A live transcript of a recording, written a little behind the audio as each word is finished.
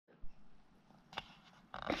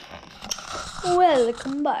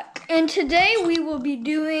Welcome back. And today we will be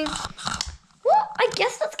doing, well, I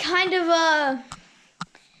guess that's kind of a,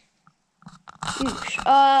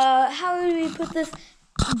 how do we put this?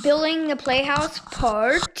 Building a Playhouse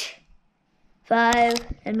part 5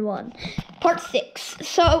 and 1. Part 6.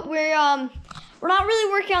 So we're not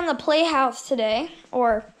really working on the playhouse today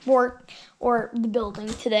or the building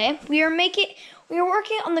today. We are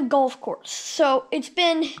working on the golf course. So it's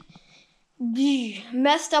been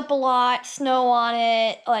messed up a lot, snow on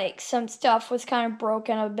it, like some stuff was kind of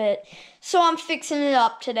broken a bit. So I'm fixing it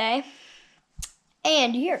up today.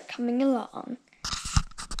 And you're coming along.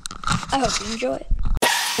 I hope you enjoy it.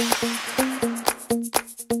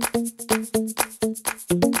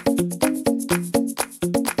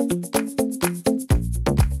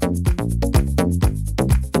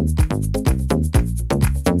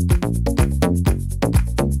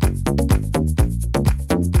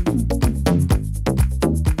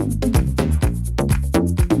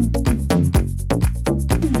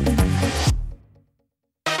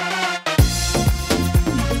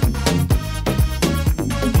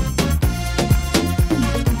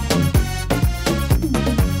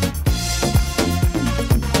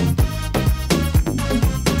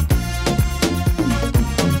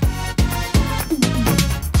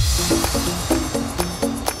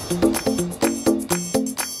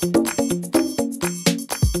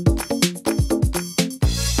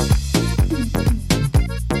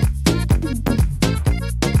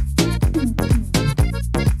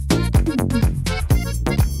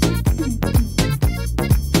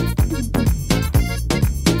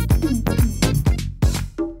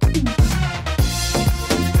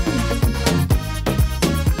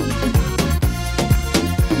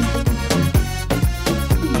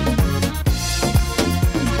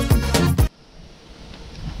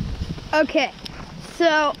 Okay,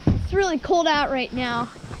 so it's really cold out right now.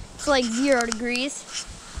 It's like 0 degrees.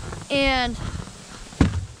 And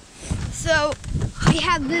so we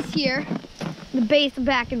have this here, the base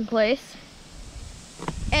back in place.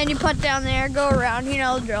 And you put down there, go around, you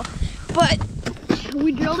know the drill. But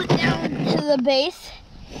we drilled it down to the base.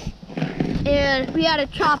 And we had to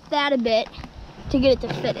chop that a bit to get it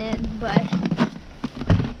to fit in, but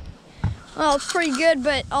well, it's pretty good,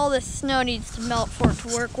 but all this snow needs to melt for it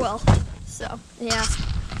to work well. So, yeah.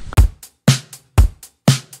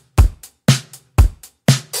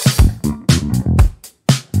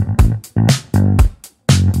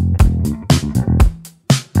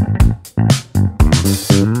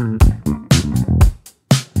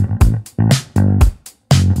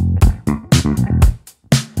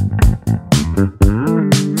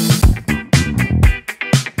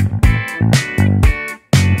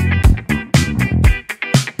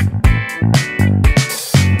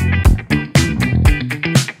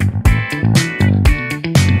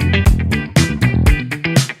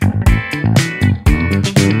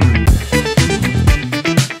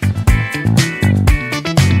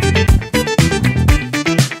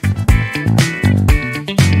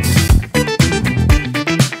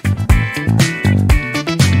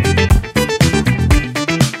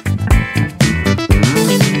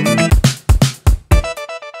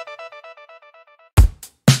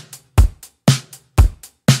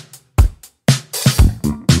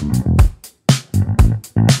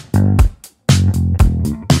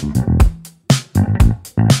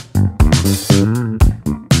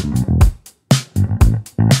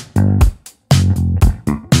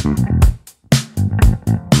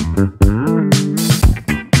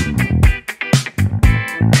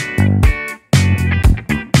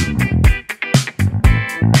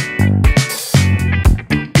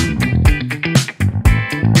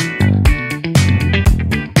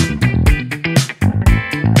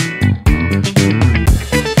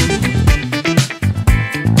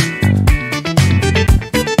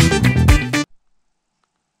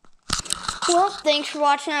 Well, thanks for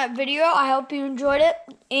watching that video. I hope you enjoyed it.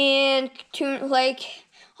 And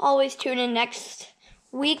always tune in next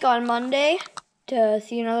week on Monday to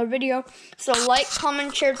see another video. So like,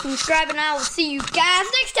 comment, share, subscribe, and I will see you guys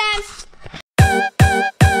next time.